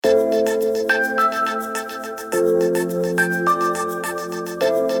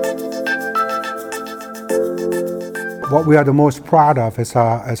What we are the most proud of is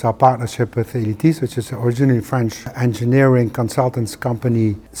our partnership with Elitis, which is originally a French engineering consultants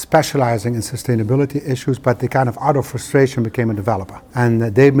company specializing in sustainability issues, but they kind of out of frustration became a developer. And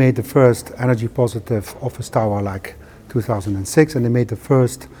they made the first energy positive office tower like 2006, and they made the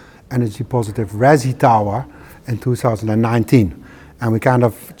first energy positive resi tower in 2019. And we kind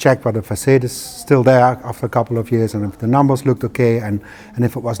of checked whether the facade is still there after a couple of years, and if the numbers looked okay, and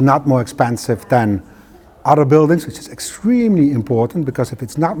if it was not more expensive than other buildings, which is extremely important, because if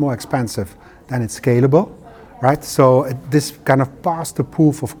it's not more expensive, then it's scalable, right? So this kind of passed the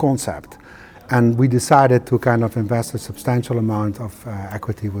proof of concept. And we decided to kind of invest a substantial amount of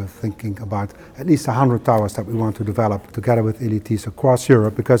equity. We're thinking about at least 100 towers that we want to develop together with Elitis across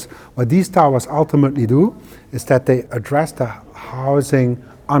Europe, because what these towers ultimately do is that they address the housing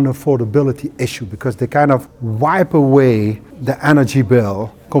unaffordability issue, because they kind of wipe away the energy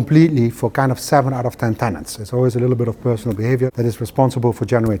bill completely for kind of 7 out of 10 tenants. It's always a little bit of personal behavior that is responsible for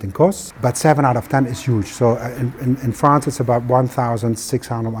generating costs, but 7 out of 10 is huge. So in France, it's about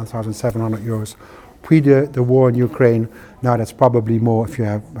 1,600, 1,700 euros. Pre the war in Ukraine, now that's probably more. If you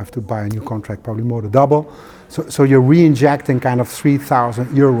have to buy a new contract, probably more than double. So you're re-injecting kind of 3,000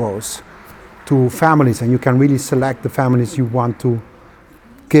 euros to families, and you can really select the families you want to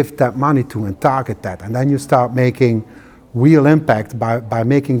give that money to and target that. And then you start making real impact by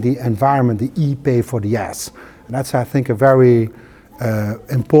making the environment the E pay for the S. And that's, I think, a very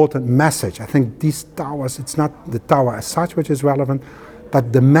important message. I think these towers, it's not the tower as such which is relevant,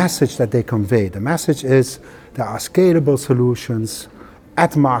 but the message that they convey. The message is there are scalable solutions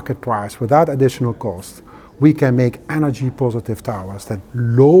at market price without additional cost. We can make energy positive towers that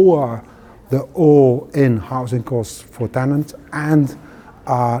lower the all-in housing costs for tenants and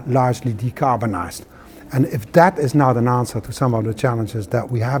are largely decarbonized. And if that is not an answer to some of the challenges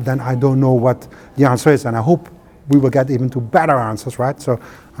that we have, then I don't know what the answer is. And I hope we will get even to better answers, right? So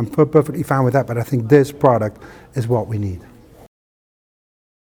I'm perfectly fine with that, but I think this product is what we need.